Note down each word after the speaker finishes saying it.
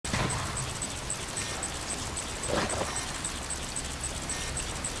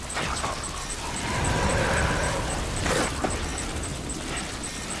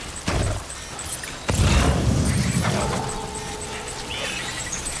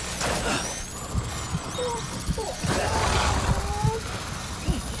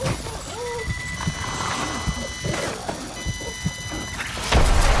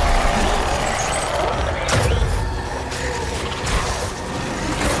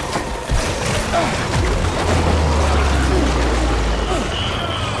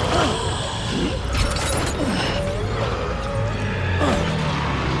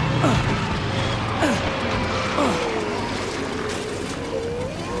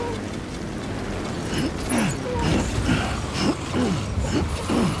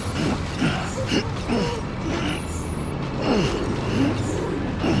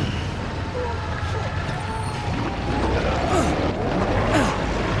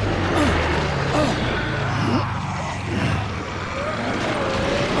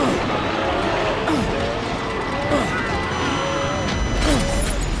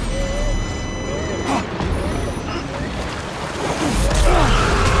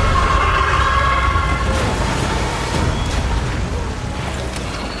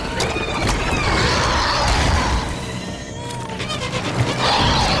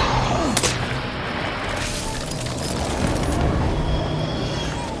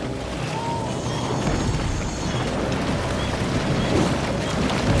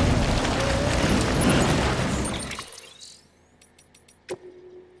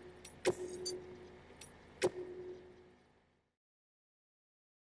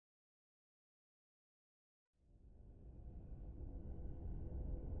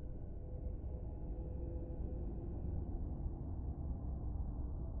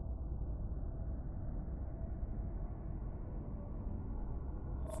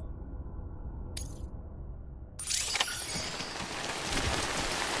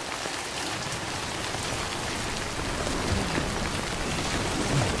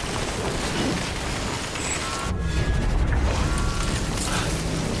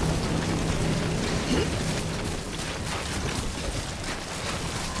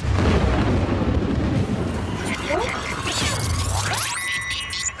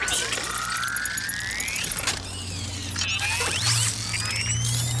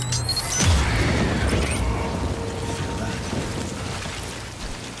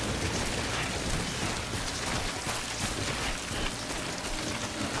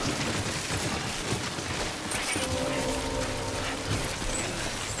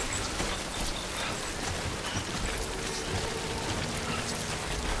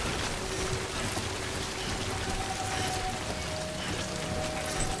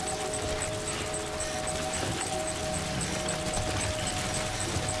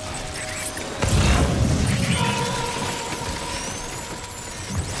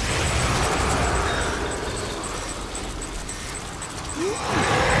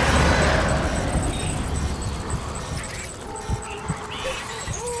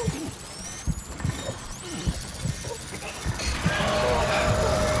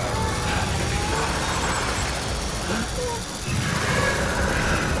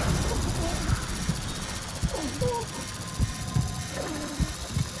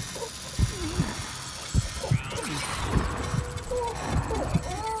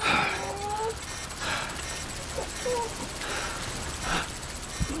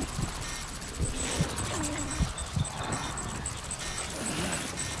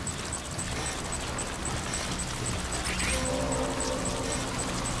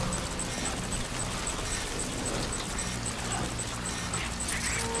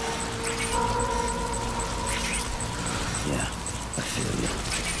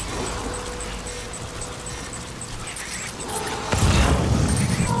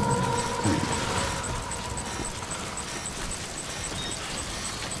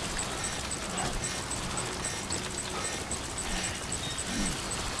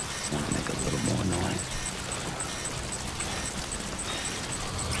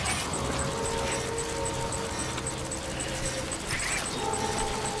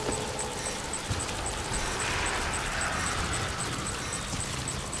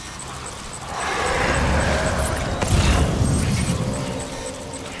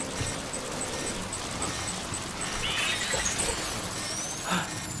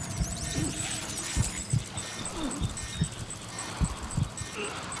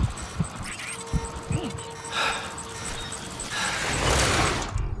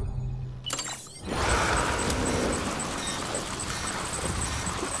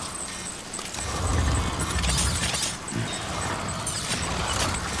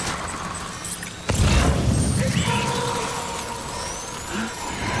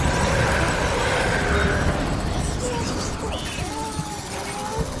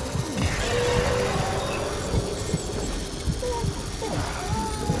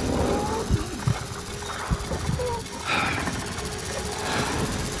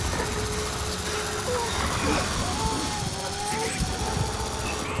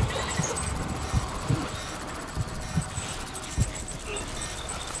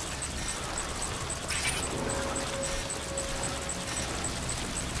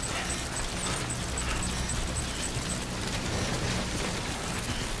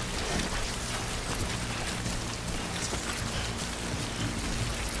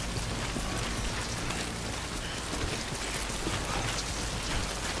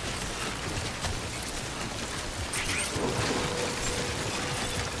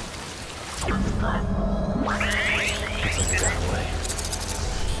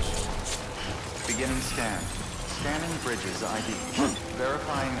Beginning scan. Scanning bridges ID.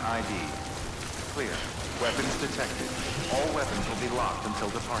 Verifying ID. Clear. Weapons detected. All weapons will be locked until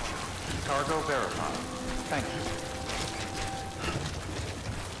departure. Cargo verified. Thank you.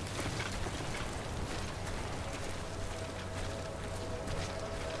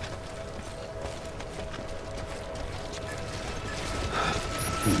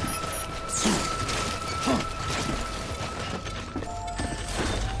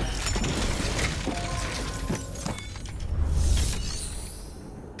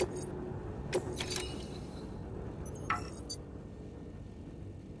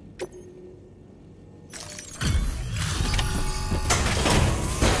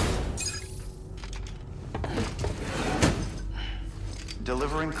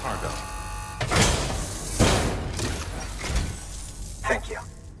 Delivering cargo. Thank you.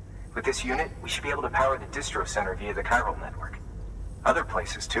 With this unit, we should be able to power the distro center via the chiral network. Other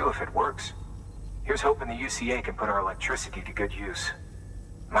places too, if it works. Here's hoping the UCA can put our electricity to good use.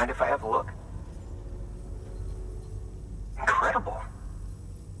 Mind if I have a look? Incredible.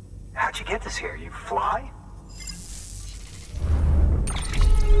 How'd you get this here? You fly?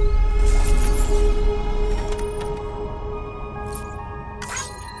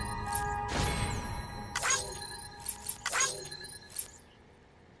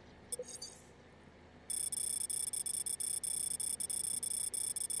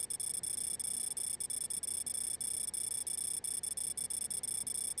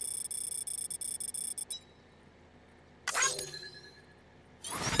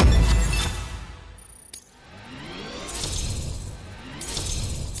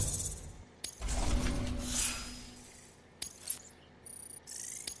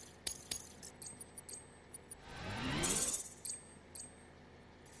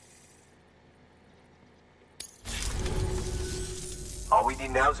 All we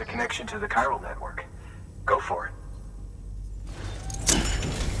need now is a connection to the chiral network. Go for it.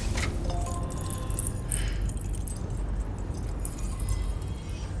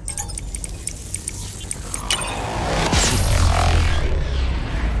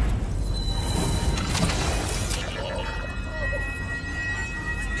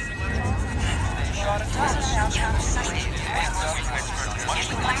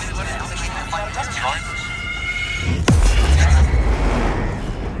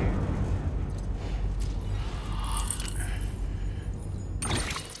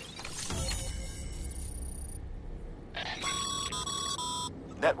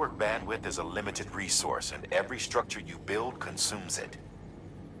 Network bandwidth is a limited resource, and every structure you build consumes it.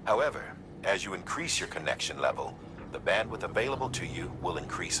 However, as you increase your connection level, the bandwidth available to you will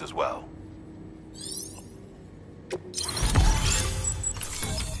increase as well.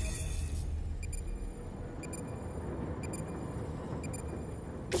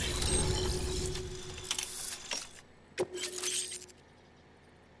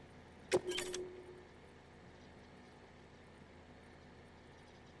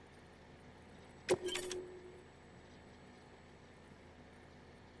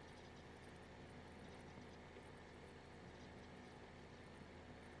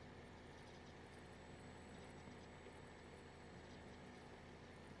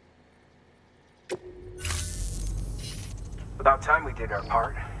 About time we did our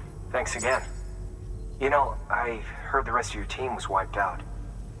part. Thanks again. You know, I heard the rest of your team was wiped out.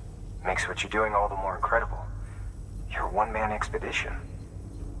 Makes what you're doing all the more incredible. You're a one-man expedition.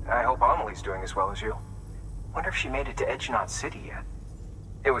 I hope Amelie's doing as well as you. Wonder if she made it to Edgenot City yet.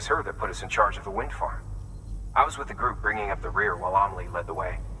 It was her that put us in charge of the wind farm. I was with the group bringing up the rear while Amelie led the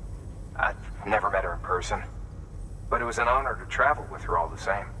way. I've never met her in person, but it was an honor to travel with her all the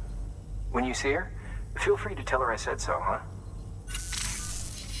same. When you see her, feel free to tell her I said so, huh?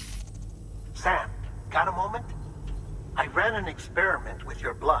 Sam, got a moment? I ran an experiment with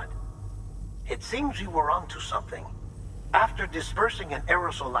your blood. It seems you were onto something. After dispersing an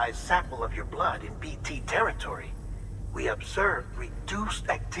aerosolized sample of your blood in BT territory, we observed reduced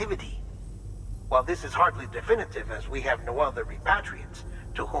activity. While this is hardly definitive, as we have no other repatriants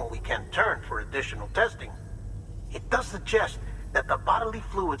to whom we can turn for additional testing, it does suggest that the bodily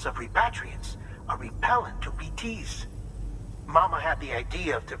fluids of repatriants are repellent to BTs. Mama had the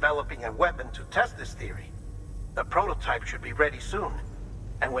idea of developing a weapon to test this theory. The prototype should be ready soon,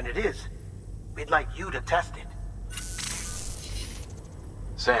 and when it is, we'd like you to test it.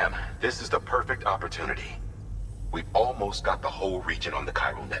 Sam, this is the perfect opportunity. We've almost got the whole region on the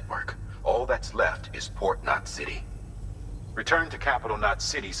chiral network. All that's left is Port Knot City. Return to Capital Knot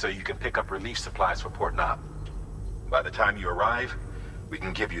City so you can pick up relief supplies for Port Knot. By the time you arrive, we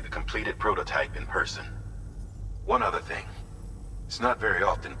can give you the completed prototype in person. One other thing. It's not very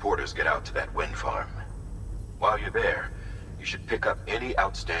often porters get out to that wind farm. While you're there, you should pick up any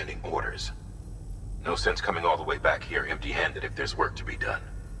outstanding orders. No sense coming all the way back here empty-handed if there's work to be done.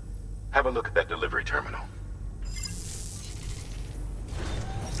 Have a look at that delivery terminal.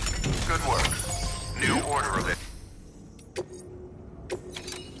 Good work. New order of it.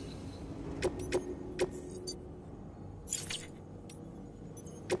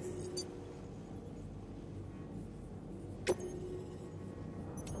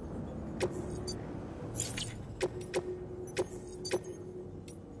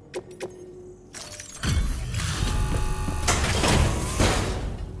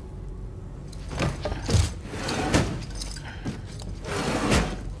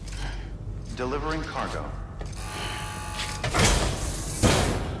 Delivering cargo.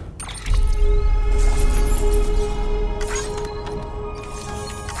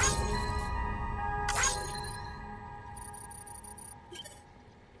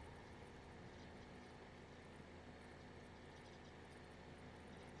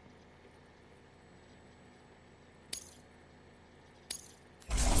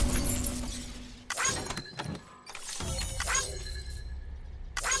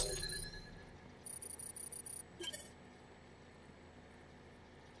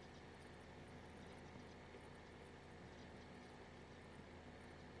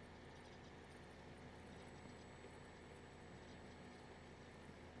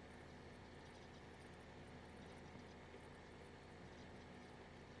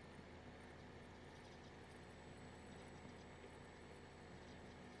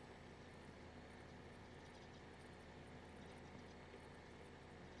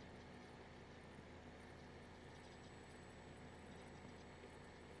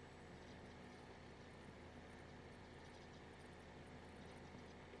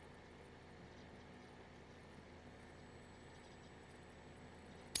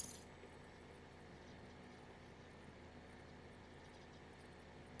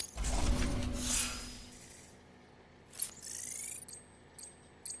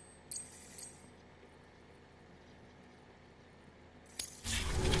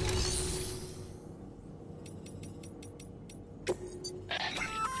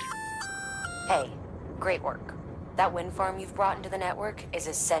 Hey, great work. That wind farm you've brought into the network is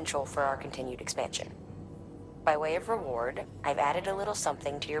essential for our continued expansion. By way of reward, I've added a little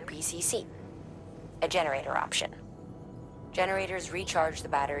something to your PCC. A generator option. Generators recharge the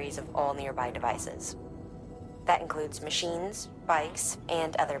batteries of all nearby devices. That includes machines, bikes,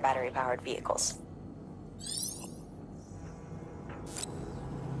 and other battery-powered vehicles.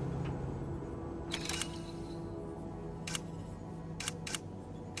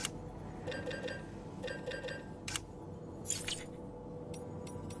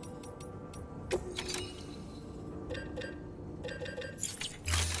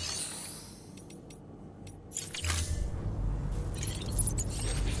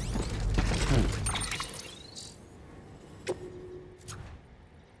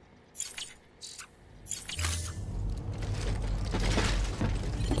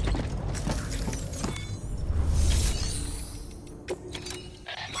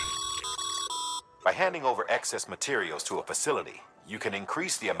 By handing over excess materials to a facility, you can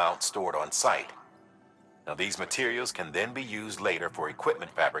increase the amount stored on site. Now, these materials can then be used later for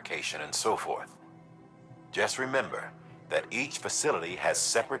equipment fabrication and so forth. Just remember that each facility has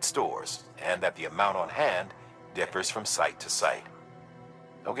separate stores and that the amount on hand differs from site to site.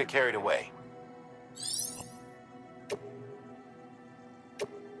 Don't get carried away.